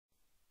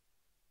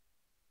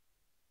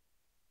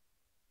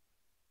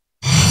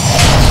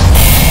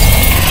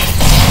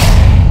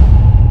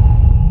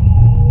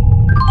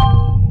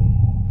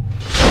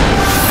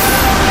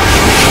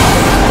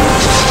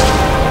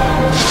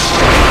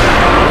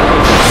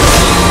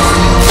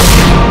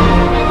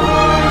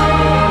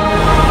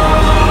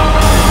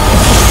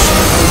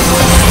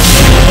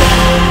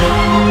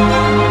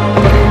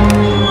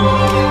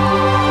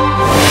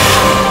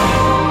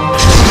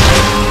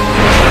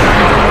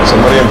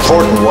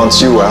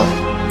wants you well.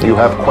 You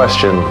have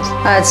questions.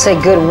 I'd say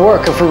good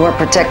work if we weren't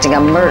protecting a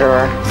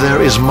murderer.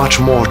 There is much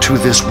more to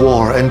this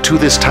war and to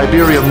this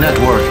Tiberium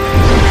network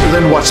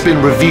than what's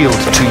been revealed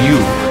to you.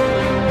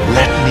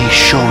 Let me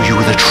show you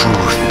the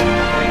truth.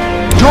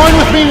 Join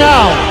with me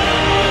now,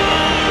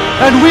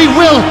 and we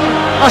will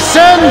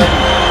ascend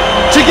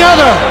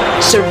together!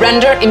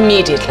 Surrender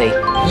immediately.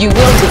 You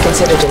will be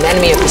considered an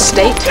enemy of the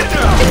state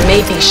and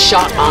may be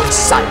shot on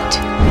sight.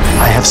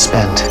 I have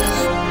spent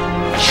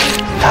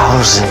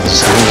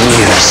thousands of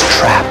years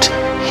trapped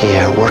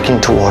here working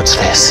towards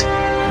this.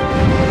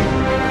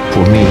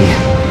 For me,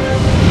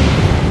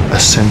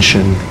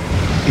 Ascension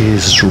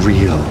is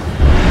real.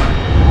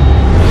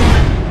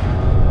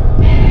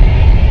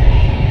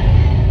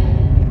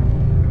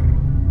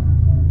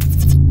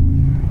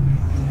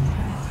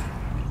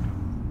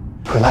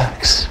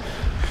 Relax.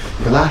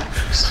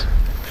 Relax.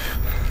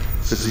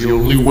 This is the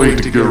only way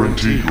to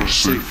guarantee your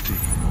safety.